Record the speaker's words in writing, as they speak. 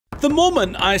The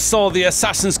moment I saw the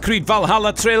Assassin's Creed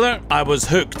Valhalla trailer, I was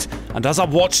hooked. And as I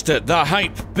watched it, the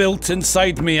hype built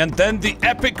inside me, and then the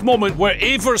epic moment where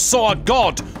Eivor saw a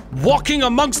god walking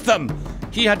amongst them.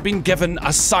 He had been given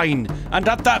a sign, and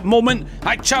at that moment,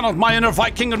 I channeled my inner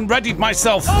Viking and readied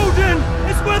myself. Odin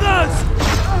is with us!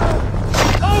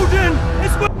 Odin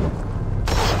is with...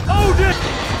 Odin!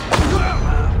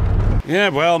 Yeah,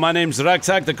 well, my name's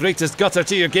Ragtag, the greatest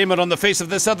gutter-tier gamer on the face of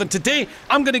this earth, and today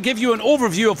I'm going to give you an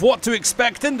overview of what to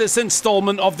expect in this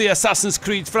installment of the Assassin's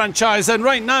Creed franchise. And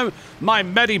right now, my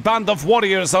merry band of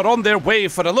warriors are on their way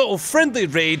for a little friendly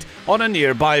raid on a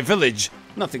nearby village.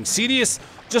 Nothing serious,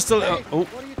 just a little... Hey,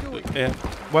 what are you doing? Yeah,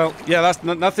 well, yeah, that's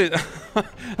nothing...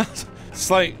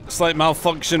 Slight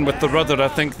malfunction with the rudder, I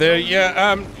think, there.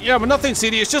 Yeah, but nothing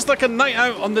serious, just like a night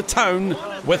out on the town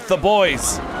with the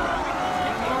boys.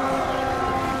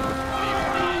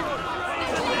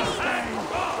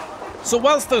 So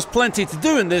whilst there's plenty to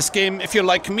do in this game, if you're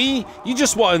like me, you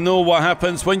just want to know what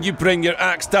happens when you bring your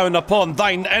axe down upon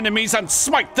thine enemies and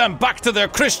smite them back to their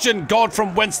Christian god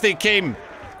from whence they came.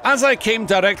 As I came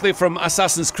directly from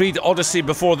Assassin's Creed Odyssey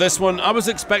before this one, I was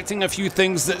expecting a few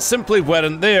things that simply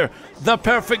weren't there. The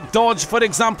perfect dodge, for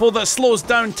example, that slows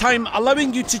down time,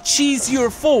 allowing you to cheese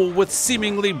your foe with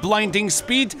seemingly blinding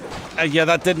speed. Yeah,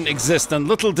 that didn't exist, and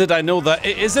little did I know that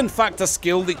it is in fact a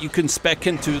skill that you can spec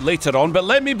into later on. But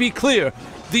let me be clear,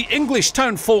 the English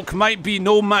townfolk might be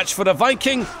no match for a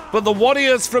Viking, but the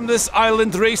warriors from this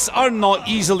island race are not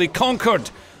easily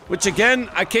conquered. Which again,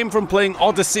 I came from playing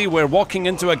Odyssey, where walking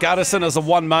into a garrison as a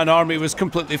one-man army was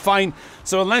completely fine.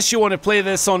 So unless you want to play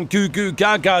this on Goo Goo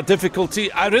Gaga difficulty,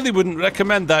 I really wouldn't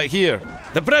recommend that here.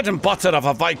 The bread and butter of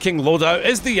a Viking loadout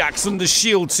is the axe and the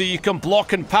shield, so you can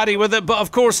block and parry with it, but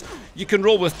of course, you can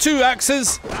roll with two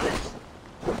axes,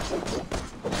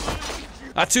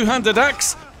 a two-handed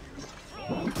axe,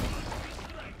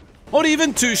 or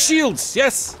even two shields.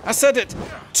 Yes, I said it.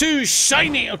 Two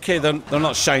shiny... Okay, they're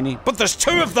not shiny, but there's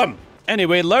two of them!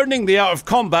 Anyway, learning the art of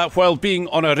combat while being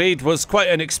on a raid was quite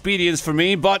an experience for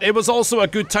me, but it was also a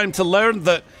good time to learn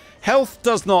that health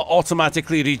does not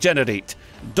automatically regenerate.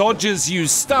 Dodges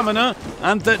use stamina,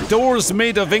 and that doors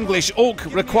made of English oak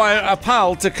require a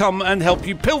pal to come and help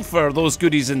you pilfer those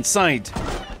goodies inside.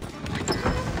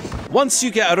 Once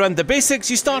you get around the basics,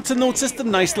 you start to notice the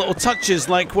nice little touches,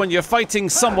 like when you're fighting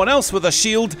someone else with a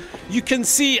shield, you can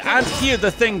see and hear the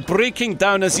thing breaking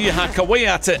down as you hack away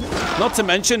at it. Not to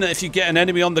mention that if you get an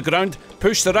enemy on the ground,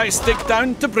 push the right stick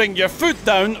down to bring your foot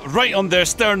down right on their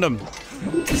sternum.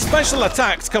 Special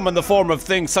attacks come in the form of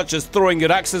things such as throwing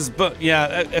your axes, but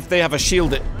yeah, if they have a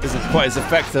shield it isn't quite as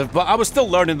effective, but I was still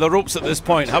learning the ropes at this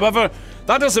point. However,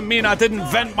 that doesn't mean I didn't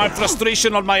vent my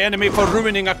frustration on my enemy for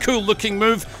ruining a cool looking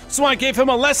move, so I gave him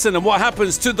a lesson in what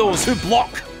happens to those who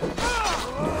block.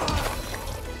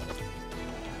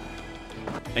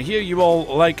 I hear you all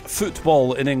like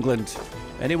football in England.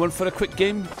 Anyone for a quick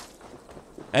game?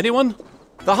 Anyone?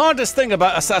 The hardest thing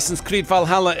about Assassin's Creed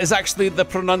Valhalla is actually the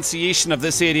pronunciation of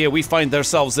this area we find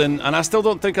ourselves in, and I still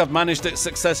don't think I've managed it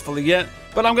successfully yet,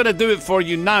 but I'm going to do it for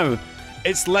you now.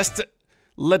 It's Leicestershire.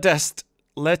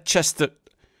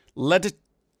 Let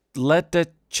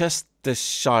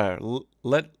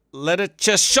it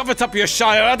just shove it up your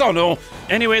shire, I don't know.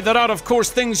 Anyway, there are of course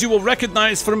things you will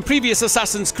recognise from previous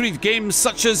Assassin's Creed games,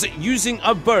 such as using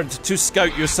a bird to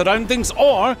scout your surroundings,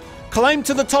 or climb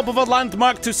to the top of a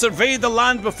landmark to survey the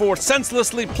land before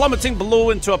senselessly plummeting below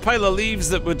into a pile of leaves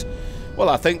that would... Well,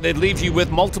 I think they'd leave you with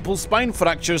multiple spine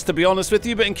fractures, to be honest with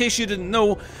you, but in case you didn't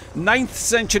know, 9th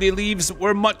century leaves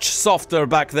were much softer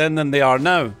back then than they are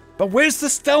now. But where's the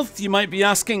stealth, you might be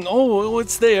asking? Oh,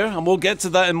 it's there, and we'll get to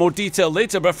that in more detail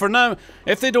later, but for now,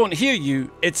 if they don't hear you,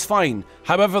 it's fine.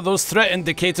 However, those threat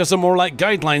indicators are more like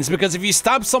guidelines, because if you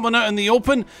stab someone out in the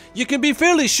open, you can be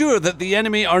fairly sure that the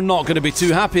enemy are not going to be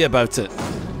too happy about it.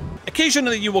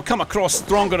 Occasionally you will come across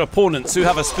stronger opponents who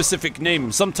have a specific name.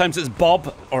 Sometimes it's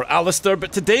Bob or Alistair,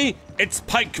 but today it's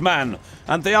Pikeman,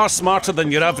 and they are smarter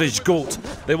than your average goat.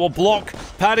 They will block,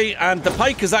 parry, and the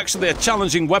pike is actually a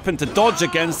challenging weapon to dodge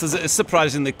against, as it is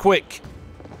surprisingly quick.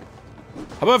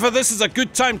 However, this is a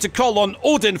good time to call on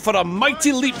Odin for a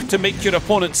mighty leap to make your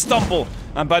opponent stumble,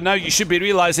 and by now you should be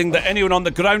realising that anyone on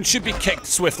the ground should be kicked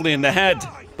swiftly in the head.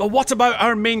 But what about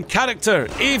our main character,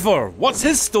 Eivor? What's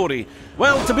his story?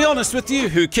 Well, to be honest with you,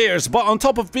 who cares? But on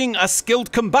top of being a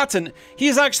skilled combatant, he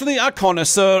is actually a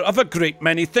connoisseur of a great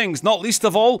many things, not least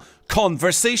of all,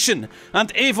 conversation.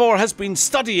 And Eivor has been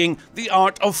studying the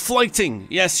art of flighting.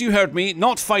 Yes, you heard me,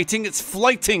 not fighting, it's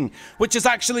flighting, which is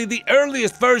actually the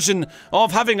earliest version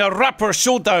of having a rapper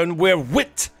showdown where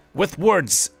wit with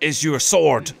words is your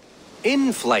sword.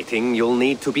 In flighting, you'll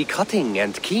need to be cutting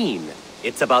and keen.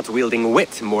 It's about wielding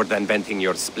wit more than venting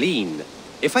your spleen.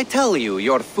 If I tell you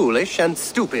you're foolish and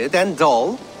stupid and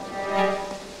dull,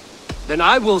 Then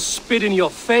I will spit in your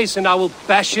face and I will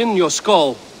bash in your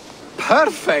skull.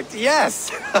 perfect,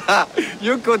 yes!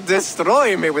 You could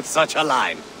destroy me with such a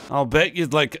line. I'll bet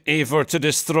you'd like Eivor to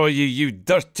destroy you, you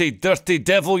dirty, dirty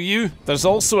devil, you. There's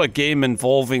also a game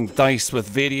involving dice with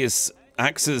various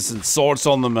axes and swords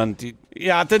on them, and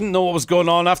yeah, I didn't know what was going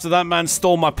on. After that man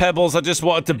stole my pebbles, I just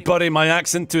wanted to bury my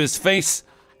axe into his face.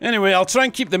 Anyway, I'll try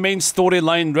and keep the main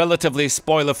storyline relatively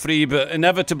spoiler-free, but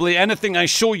inevitably anything I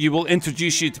show you will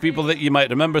introduce you to people that you might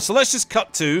remember. So let's just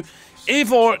cut to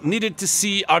Eivor needed to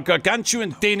see a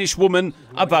gargantuan Danish woman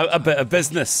about a bit of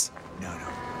business.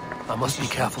 I must be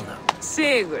careful now.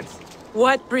 Sigurd,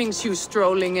 what brings you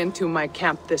strolling into my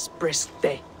camp this brisk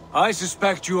day? I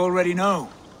suspect you already know.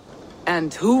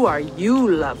 And who are you,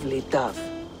 lovely dove?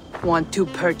 Want to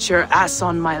perch your ass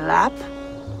on my lap?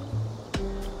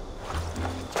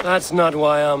 That's not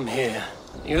why I'm here.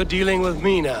 You're dealing with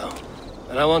me now.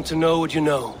 And I want to know what you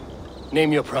know.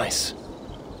 Name your price.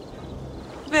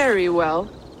 Very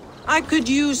well. I could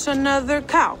use another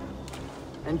cow.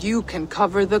 And you can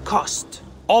cover the cost.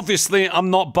 Obviously, I'm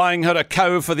not buying her a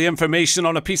cow for the information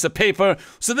on a piece of paper,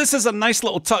 so this is a nice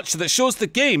little touch that shows the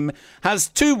game has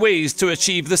two ways to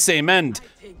achieve the same end.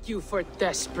 I take you for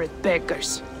desperate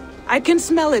beggars. I can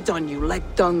smell it on you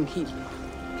like dung heap.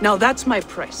 Now that's my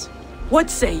price. What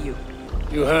say you?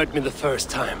 You heard me the first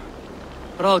time.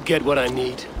 But I'll get what I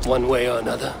need, one way or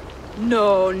another.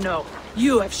 No, no.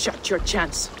 You have shot your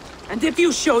chance. And if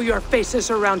you show your faces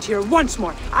around here once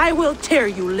more, I will tear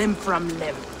you limb from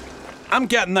limb. I'm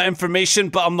getting that information,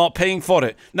 but I'm not paying for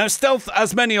it. Now, stealth,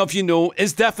 as many of you know,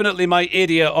 is definitely my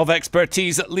area of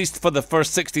expertise, at least for the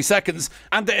first 60 seconds,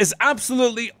 and it is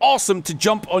absolutely awesome to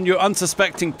jump on your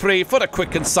unsuspecting prey for a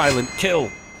quick and silent kill.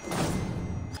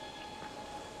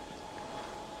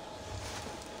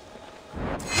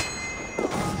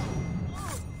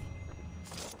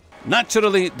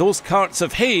 Naturally, those carts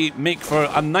of hay make for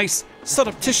a nice,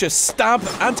 surreptitious stab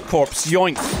and corpse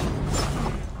yoink.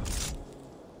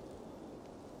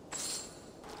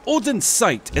 Odin's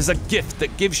Sight is a gift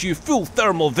that gives you full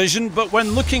thermal vision, but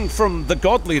when looking from the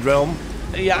godly realm,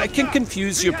 yeah, it can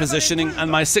confuse your positioning, and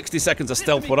my 60 seconds of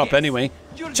stealth were up anyway.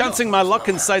 Chancing my luck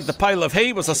inside the pile of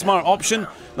hay was a smart option,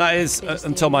 that is,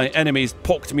 until my enemies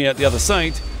poked me at the other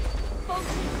side.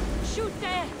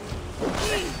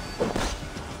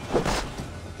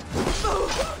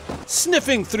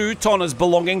 Sniffing through Tana's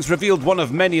belongings revealed one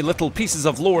of many little pieces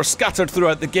of lore scattered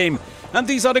throughout the game, and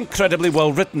these are incredibly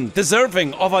well written,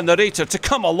 deserving of a narrator to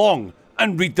come along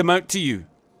and read them out to you.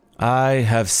 I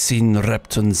have seen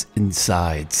Reptun's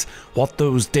insides, what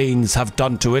those Danes have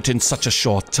done to it in such a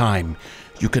short time.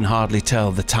 You can hardly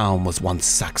tell the town was once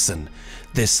Saxon.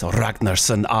 This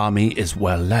Ragnarsson army is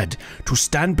well led. To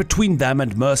stand between them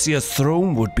and Mercia's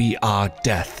throne would be our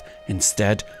death.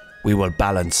 Instead, we will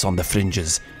balance on the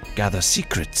fringes, gather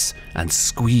secrets, and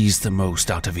squeeze the most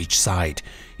out of each side.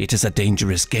 It is a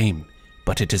dangerous game,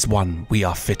 but it is one we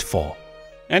are fit for.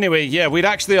 Anyway, yeah, we'd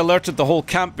actually alerted the whole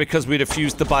camp because we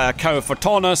refused to buy a cow for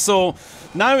Tana, so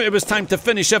now it was time to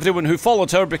finish everyone who followed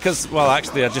her because, well,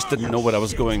 actually I just didn't know where I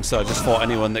was going, so I just fought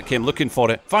anyone that came looking for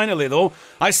it. Finally, though,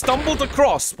 I stumbled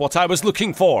across what I was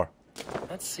looking for.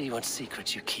 Let's see what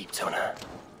secrets you keep, Tana.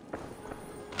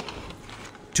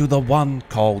 To the one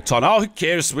called Tana. Oh, who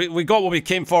cares? We got what we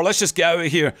came for. Let's just get out of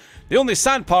here. The only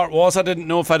sad part was I didn't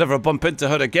know if I'd ever bump into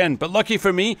her again, but lucky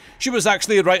for me, she was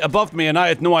actually right above me and I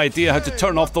had no idea how to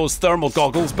turn off those thermal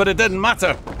goggles, but it didn't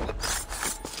matter.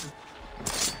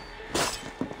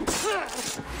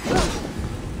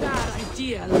 Bad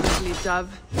idea, lovely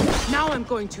dove. Now I'm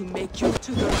going to make you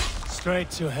to the...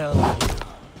 Straight to hell.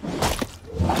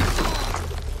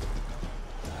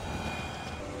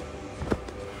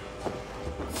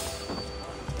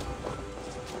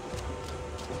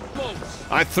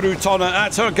 I threw Tana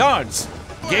at her guards,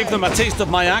 gave them a taste of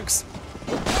my axe,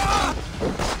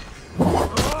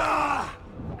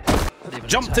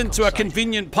 jumped into a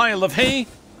convenient pile of hay,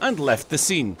 and left the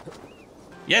scene.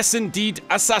 Yes, indeed,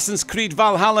 Assassin's Creed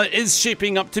Valhalla is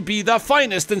shaping up to be the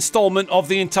finest installment of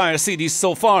the entire series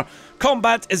so far.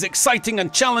 Combat is exciting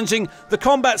and challenging. The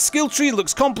combat skill tree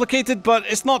looks complicated, but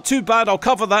it's not too bad. I'll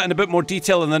cover that in a bit more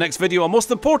detail in the next video. And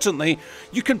most importantly,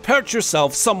 you can perch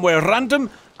yourself somewhere random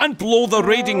and blow the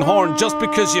raiding horn just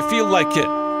because you feel like it.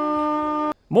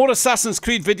 More Assassin's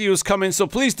Creed videos coming, so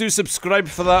please do subscribe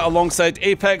for that alongside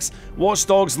Apex. Watch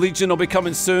Dogs Legion will be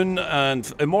coming soon,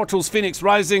 and Immortals Phoenix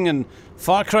Rising, and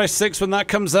Far Cry 6 when that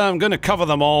comes out. I'm going to cover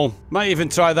them all. Might even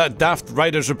try that Daft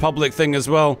Riders Republic thing as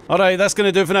well. Alright, that's going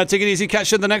to do it for now. Take it easy.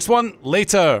 Catch you in the next one.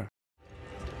 Later.